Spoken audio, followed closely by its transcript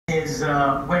is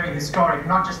very historic,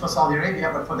 not just for Saudi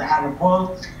Arabia, but for the Arab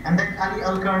world. And then Ali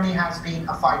Al-Karni has been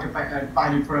a fighter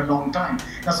pilot for a long time.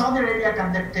 Now, Saudi Arabia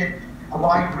conducted a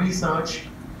wide research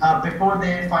before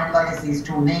they finalized these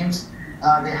two names.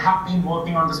 They have been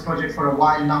working on this project for a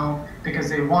while now because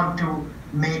they want to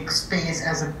make space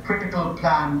as a critical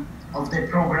plan of their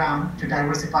program to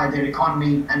diversify their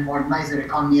economy and modernize their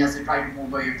economy as they try to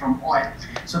move away from oil.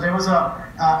 So there was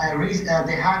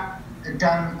they had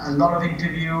done a lot of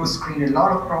interviews, screened a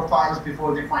lot of profiles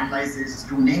before they finalized these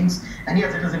two names. And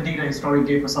yes, it is indeed a historic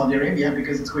day for Saudi Arabia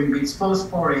because it's going to be its first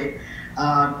foray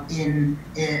in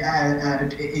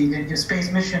a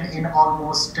space mission in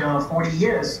almost 40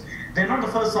 years. They're not the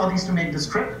first Saudis to make this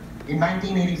trip. In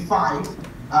 1985,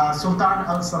 Sultan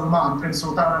Al Salman, Prince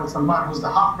Sultan Al Salman, who's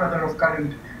the half-brother of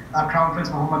current Crown Prince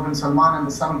Mohammed bin Salman and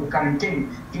the son of the current king,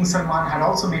 King Salman had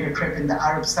also made a trip in the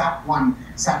Arabsat-1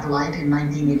 satellite in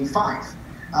 1985.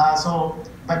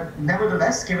 But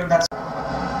nevertheless, given that...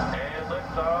 And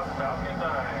liftoff, Falcon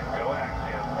 9, go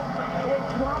Axiom.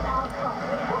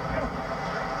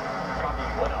 Copy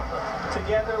 1 Alpha.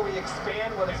 Together we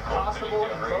expand what is possible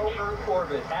in low Earth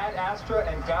orbit. Add Astra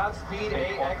and Godspeed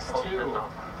AX2.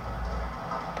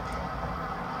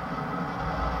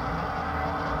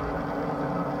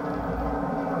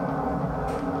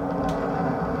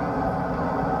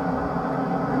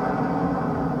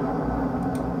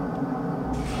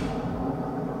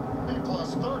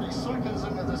 Plus 30 seconds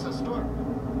into this historic.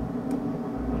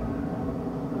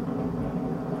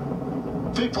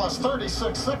 T plus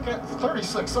 36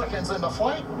 seconds into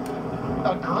flight.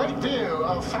 A great view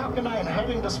of Falcon 9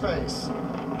 heading to space.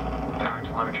 Power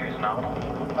telemetry is nominal.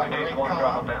 Great one call.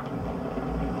 throttle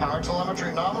down. Power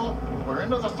telemetry nominal. We're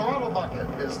into the throttle bucket.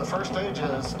 Is the first stage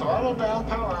is throttle down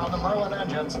power on the Merlin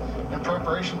engines in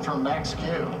preparation for max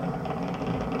Q.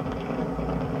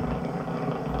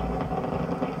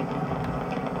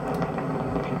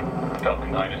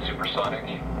 Falcon 9 is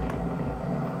supersonic.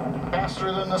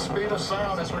 Faster than the speed of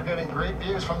sound as we're getting great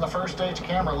views from the first stage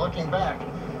camera looking back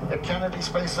at Kennedy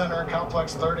Space Center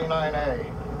Complex 39A.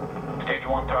 Stage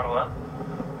 1 throttle up.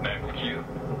 Max Q.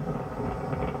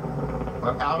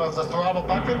 We're out of the throttle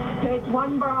bucket. Stage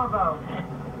 1 Bravo.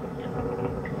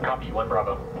 Copy 1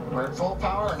 Bravo. We're at full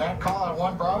power, and that call on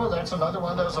 1 Bravo, that's another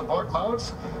one of those abort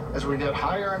modes. As we get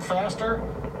higher and faster,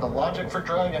 the logic for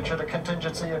Dragon, should a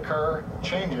contingency occur,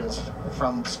 changes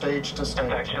from stage to stage.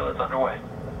 Impact chill is underway.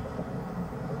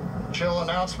 Chill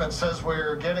announcement says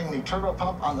we're getting the turbo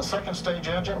pump on the second stage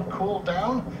engine cooled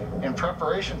down in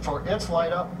preparation for its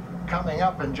light up coming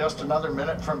up in just another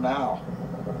minute from now.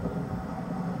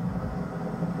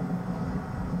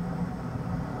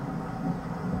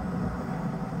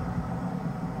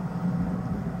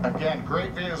 Again,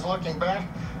 great views looking back,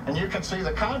 and you can see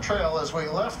the contrail as we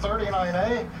left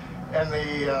 39A and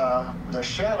the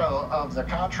shadow of the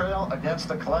contrail against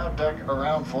the cloud deck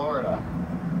around Florida.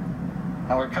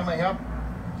 Now we're coming up,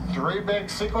 3 big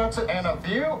sequences and a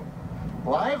view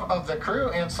live of the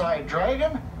crew inside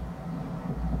Dragon.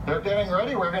 They're getting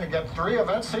ready. We're going to get 3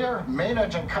 events here. Main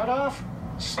engine cutoff,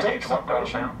 stage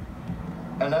separation,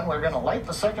 and then we're going to light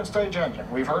the second stage engine.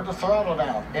 We've heard the throttle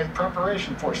down in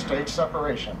preparation for stage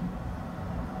separation.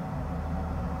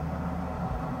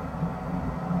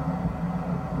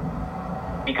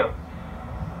 Eco.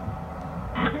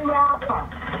 2 Alpha.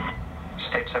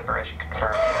 Stage separation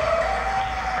confirmed.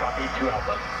 Copy 2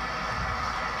 Alpha.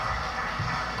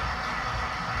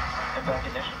 Impact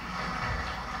ignition.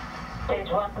 Stage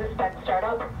 1 boost back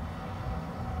startup.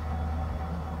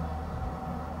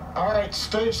 All right,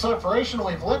 stage separation.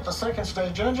 We've lit the second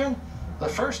stage engine. The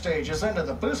first stage is into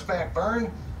the boost back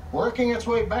burn, working its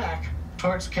way back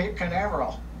towards Cape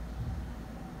Canaveral.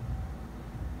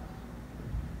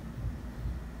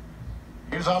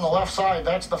 Views on the left side,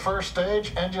 that's the first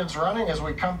stage. Engines running as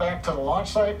we come back to the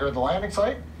launch site or the landing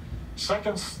site.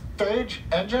 Second stage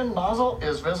engine nozzle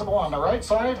is visible on the right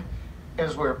side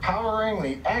as we're powering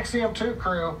the Axiom 2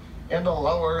 crew into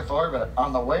low Earth orbit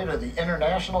on the way to the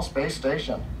International Space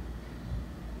Station.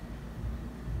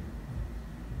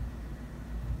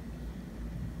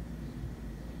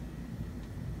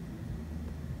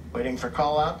 Waiting for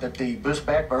call out that the boost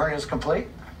back burn is complete.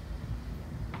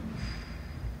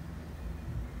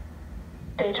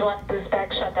 Stage 1 boost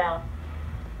back shutdown.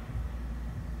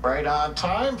 Right on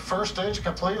time. First stage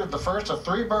completed the first of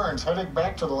 3 burns heading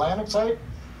back to the landing site.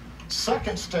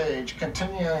 Second stage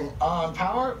continuing on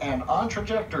power and on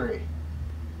trajectory.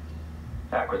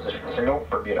 Acquisition signal,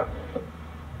 Bermuda.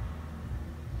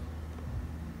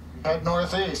 Head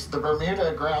northeast, the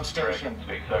Bermuda ground station.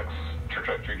 SpaceX,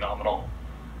 trajectory nominal.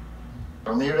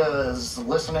 Bermuda is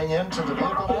listening in to the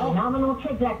vehicle now. Nominal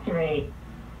trajectory.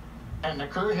 And the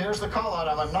crew hears the call out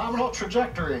of a nominal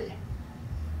trajectory.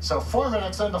 So 4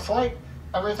 minutes into flight,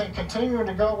 everything continuing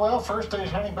to go well, first stage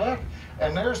heading back,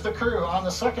 and there's the crew on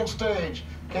the second stage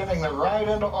giving the ride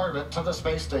into orbit to the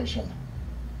space station.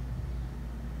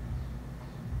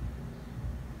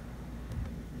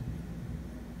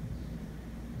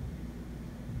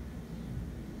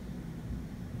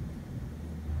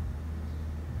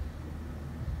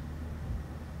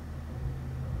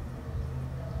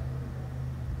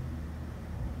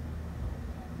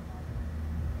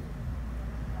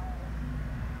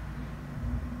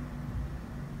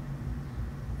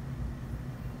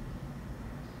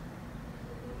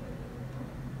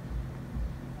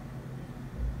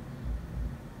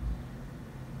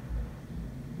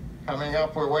 Coming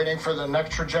up, we're waiting for the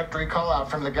next trajectory call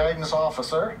out from the guidance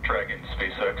officer. Dragon,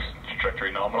 SpaceX,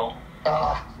 trajectory nominal.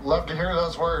 Love to hear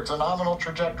those words. A nominal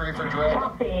trajectory for Dragon.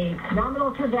 Copy.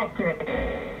 Nominal trajectory.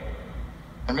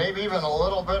 And maybe even a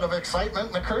little bit of excitement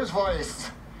in the crew's voice.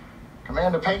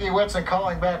 Commander Peggy Whitson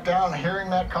calling back down, hearing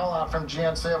that call out from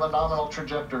GNC of a nominal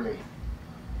trajectory.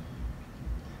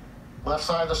 Left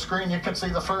side of the screen, you can see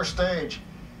the first stage.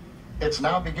 It's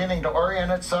now beginning to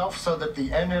orient itself so that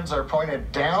the engines are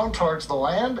pointed down towards the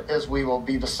land as we will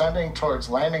be descending towards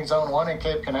landing zone 1 in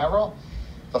Cape Canaveral.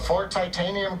 The 4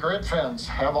 titanium grid fins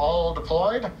have all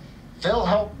deployed. They'll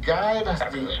help guide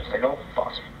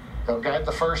They'll guide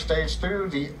the first stage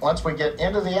through once we get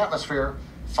into the atmosphere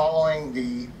following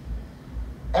the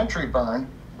entry burn,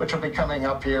 which will be coming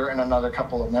up here in another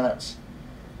couple of minutes.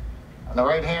 On the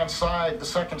right-hand side, the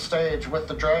second stage with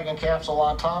the Dragon capsule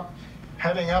on top,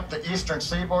 heading up the eastern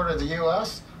seaboard of the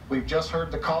U.S. We've just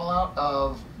heard the call out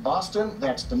of Boston.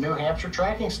 That's the New Hampshire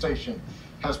tracking station,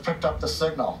 has picked up the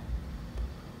signal.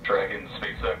 Dragon,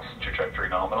 SpaceX, trajectory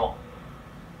nominal.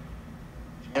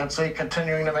 GNC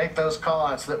continuing to make those call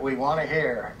outs that we want to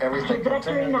hear. Everything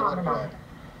continuing to look good.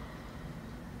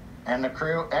 And the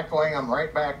crew echoing them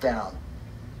right back down.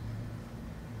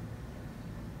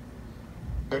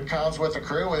 Good comms with the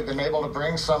crew. We've been able to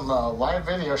bring some live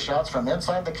video shots from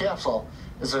inside the capsule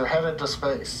as they're headed to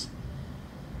space.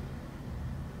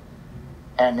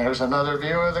 And there's another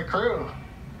view of the crew.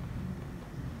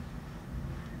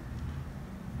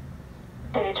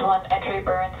 Stage 1 entry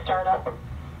burn startup.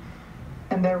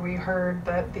 And there we heard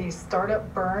that the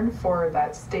startup burn for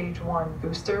that stage 1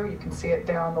 booster, you can see it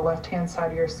there on the left-hand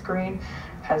side of your screen,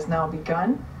 has now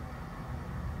begun.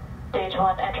 Stage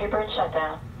 1 entry burn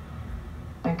shutdown.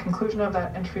 In conclusion of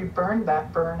that entry burn,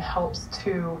 that burn helps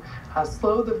to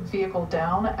slow the vehicle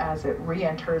down as it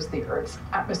re-enters the Earth's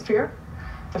atmosphere.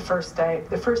 The first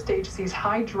stage sees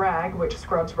high drag, which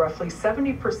scrubs roughly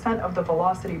 70% of the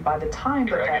velocity by the time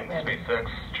that Dragon, landing. SpaceX,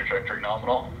 trajectory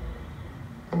nominal.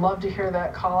 Love to hear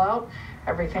that call out.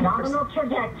 Everything. Nominal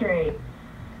trajectory.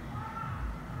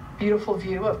 Beautiful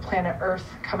view of planet Earth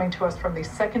coming to us from the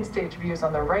second stage views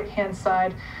on the right-hand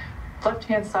side.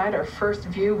 Left-hand side, our first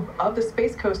view of the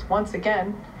Space Coast once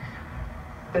again.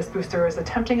 This booster is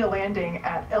attempting a landing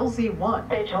at LZ-1.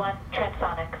 Stage 1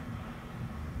 transonic.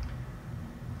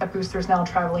 That booster is now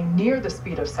traveling near the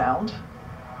speed of sound.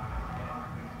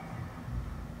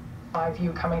 Live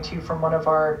view coming to you from one of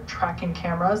our tracking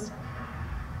cameras.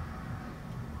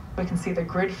 We can see the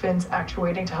grid fins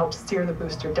actuating to help steer the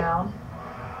booster down.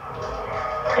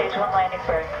 Stage 1 landing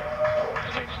burn.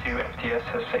 Stage 2 FTS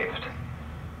has saved.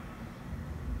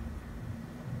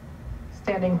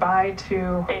 Standing by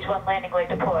to... Stage 1 landing leg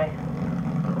deploy.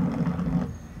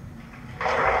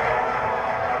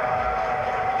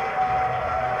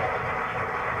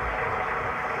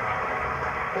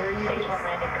 There you Stage 1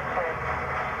 landing confirmed.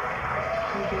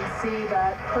 You can see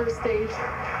that first stage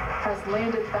has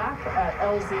landed back at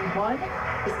LZ-1.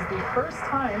 This is the first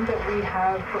time that we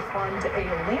have performed a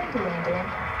land landing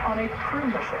on a crew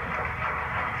mission.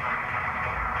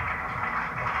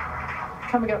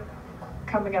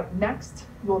 Coming up next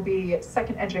will be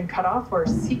second engine cutoff, or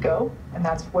SECO, and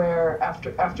that's where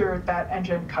after that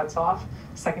engine cuts off,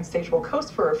 second stage will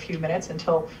coast for a few minutes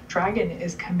until Dragon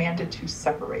is commanded to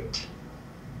separate.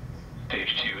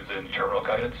 Stage 2 is in terminal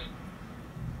guidance.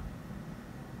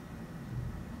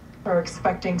 We're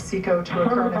expecting SECO to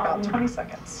occur in about 20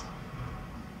 seconds.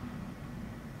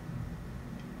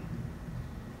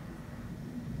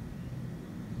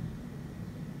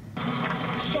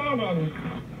 Shannon.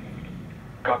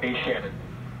 Copy, Shannon.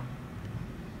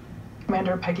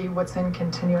 Commander Peggy Whitson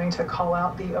continuing to call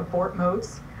out the abort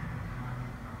modes.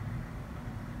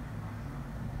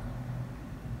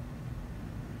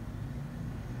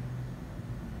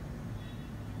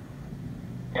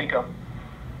 Nico.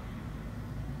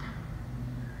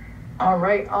 All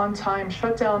right, on time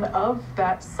shutdown of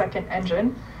that second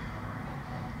engine.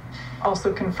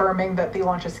 Also confirming that the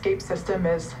launch escape system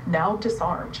is now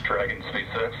disarmed. Dragon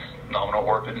SpaceX, nominal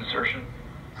orbit insertion.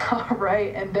 All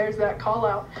right, and there's that call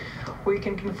out. We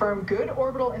can confirm good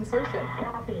orbital insertion.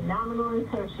 Copy, nominal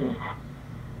insertion.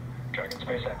 Dragon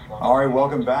SpaceX. All right,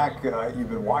 welcome back. You've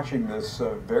been watching this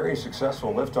very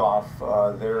successful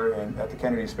liftoff there at the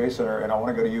Kennedy Space Center, and I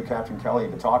want to go to you, Captain Kelly,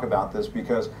 to talk about this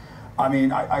because, I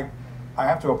mean, I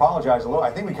have to apologize a little.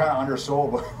 I think we kind of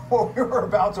undersold what we were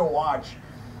about to watch,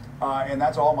 and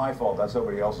that's all my fault. That's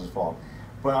nobody else's fault.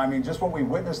 But I mean, just what we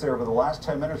witnessed there for the last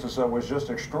 10 minutes or so was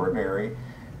just extraordinary.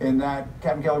 In that,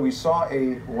 Captain Kelly, we saw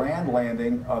a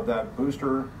landing of that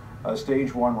booster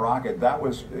stage 1 rocket. That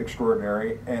was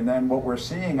extraordinary. And then what we're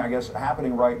seeing, I guess,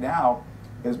 happening right now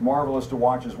is marvelous to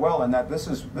watch as well. And that this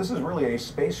is really a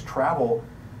space travel,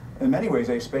 in many ways,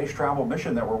 a space travel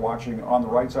mission that we're watching on the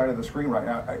right side of the screen right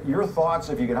now. Your thoughts,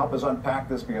 if you can help us unpack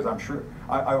this, because I'm sure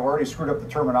I've already screwed up the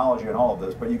terminology and all of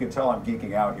this, but you can tell I'm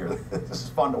geeking out here. This is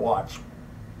fun to watch.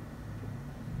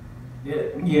 Yeah,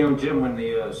 you know, Jim, when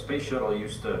the space shuttle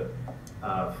used to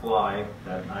fly,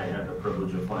 that I had the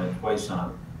privilege of flying twice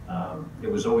on,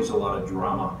 it was always a lot of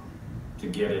drama to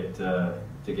get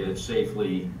it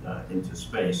safely into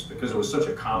space because it was such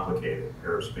a complicated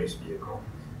aerospace vehicle.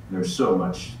 There's so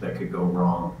much that could go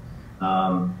wrong.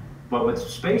 But with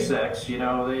SpaceX, you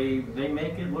know, they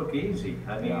make it look easy.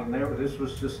 I mean, this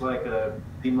was just like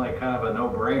seemed like kind of a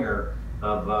no-brainer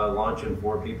of launching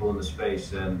 4 people into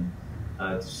space, and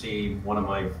to see one of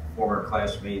my former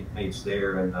classmates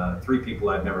there and 3 people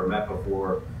I've never met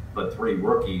before, but 3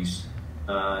 rookies.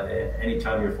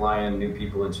 Anytime you're flying new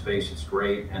people in space, it's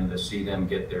great, and to see them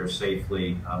get there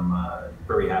safely, I'm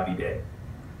very happy day.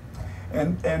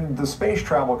 And the space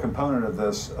travel component of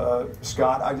this,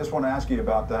 Scott, I just want to ask you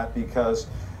about that because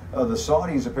the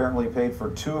Saudis apparently paid for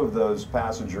 2 of those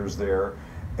passengers there.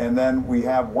 And then we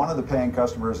have one of the paying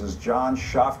customers is John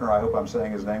Schaffner, I hope I'm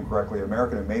saying his name correctly, an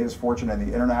American who made his fortune in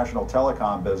the international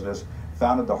telecom business,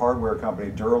 founded the hardware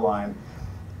company Duraline.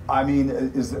 I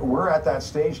mean, we're at that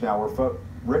stage now where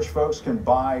rich folks can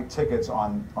buy tickets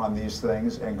on these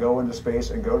things and go into space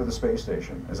and go to the space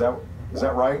station. Is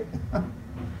that right?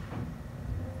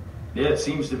 Yeah, it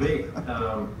seems to be.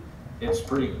 It's a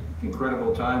pretty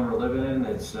incredible time we're living in.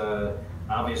 It's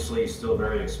obviously still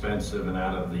very expensive and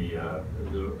out of the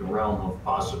realm of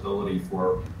possibility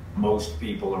for most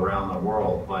people around the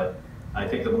world. But I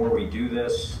think the more we do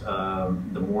this,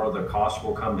 the more the cost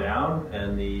will come down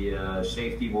and the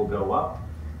safety will go up.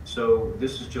 So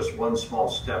this is just one small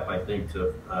step, I think,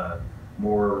 to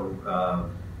more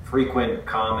frequent,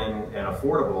 common, and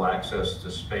affordable access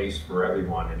to space for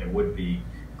everyone. And it would be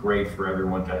great for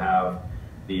everyone to have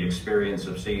the experience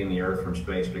of seeing the Earth from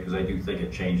space, because I do think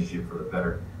it changes you for the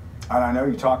better. And I know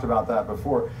you talked about that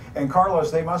before. And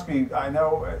Carlos, they must be, I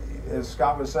know, as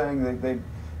Scott was saying,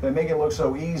 they make it look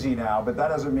so easy now, but that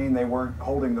doesn't mean they weren't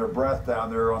holding their breath down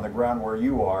there on the ground where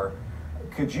you are.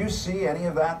 Could you see any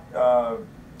of that,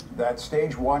 that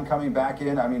stage 1 coming back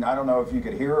in? I mean, I don't know if you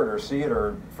could hear it or see it,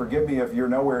 or forgive me if you're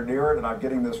nowhere near it and I'm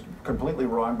getting this completely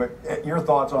wrong, but your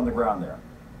thoughts on the ground there.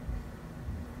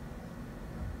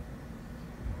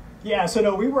 Yeah, so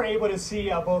no, we were able to see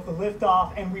both the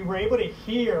liftoff, and we were able to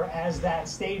hear as that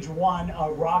stage 1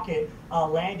 rocket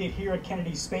landed here at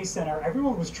Kennedy Space Center.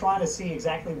 Everyone was trying to see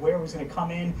exactly where it was going to come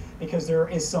in because there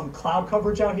is some cloud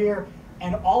coverage out here,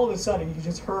 and all of a sudden you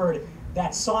just heard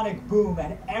that sonic boom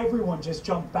and everyone just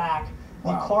jumped back.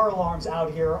 The car alarms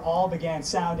out here all began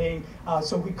sounding,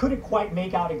 so we couldn't quite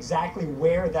make out exactly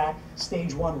where that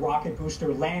stage 1 rocket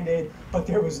booster landed, but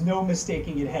there was no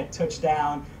mistaking it had touched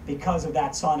down because of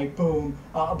that sonic boom.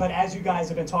 But as you guys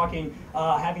have been talking,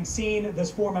 having seen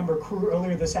this 4-member crew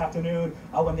earlier this afternoon,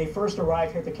 when they first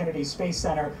arrived here at the Kennedy Space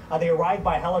Center, they arrived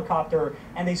by helicopter,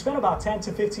 and they spent about 10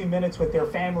 to 15 minutes with their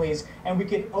families, and we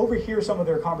could overhear some of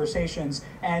their conversations.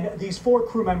 And these 4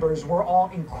 crew members were all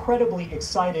incredibly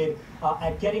excited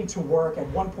at getting to work. At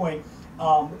one point,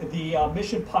 the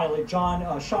mission pilot,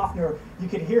 John Schaffner, you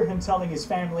could hear him telling his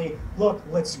family, look,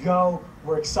 let's go,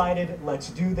 we're excited, let's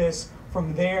do this.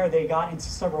 From there, they got into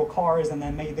several cars and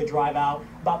then made the drive out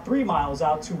about 3 miles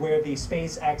out to where the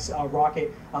SpaceX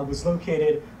rocket was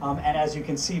located. And as you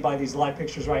can see by these live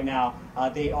pictures right now,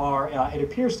 they are, it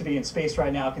appears to be in space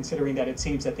right now, considering that it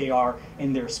seems that they are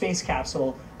in their space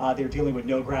capsule. They're dealing with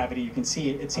no gravity. You can see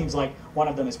it seems like one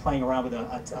of them is playing around with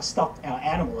a stuffed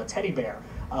animal, a teddy bear,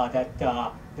 that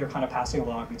they're kind of passing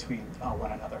along between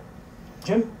one another.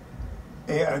 Jim?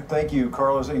 Yeah, thank you,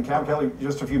 Carlos. And Captain Kelly,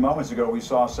 just a few moments ago, we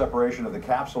saw separation of the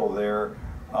capsule there,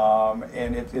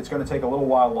 and it's going to take a little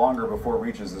while longer before it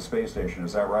reaches the space station.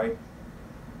 Is that right?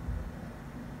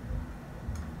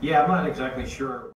 Yeah, I'm not exactly sure.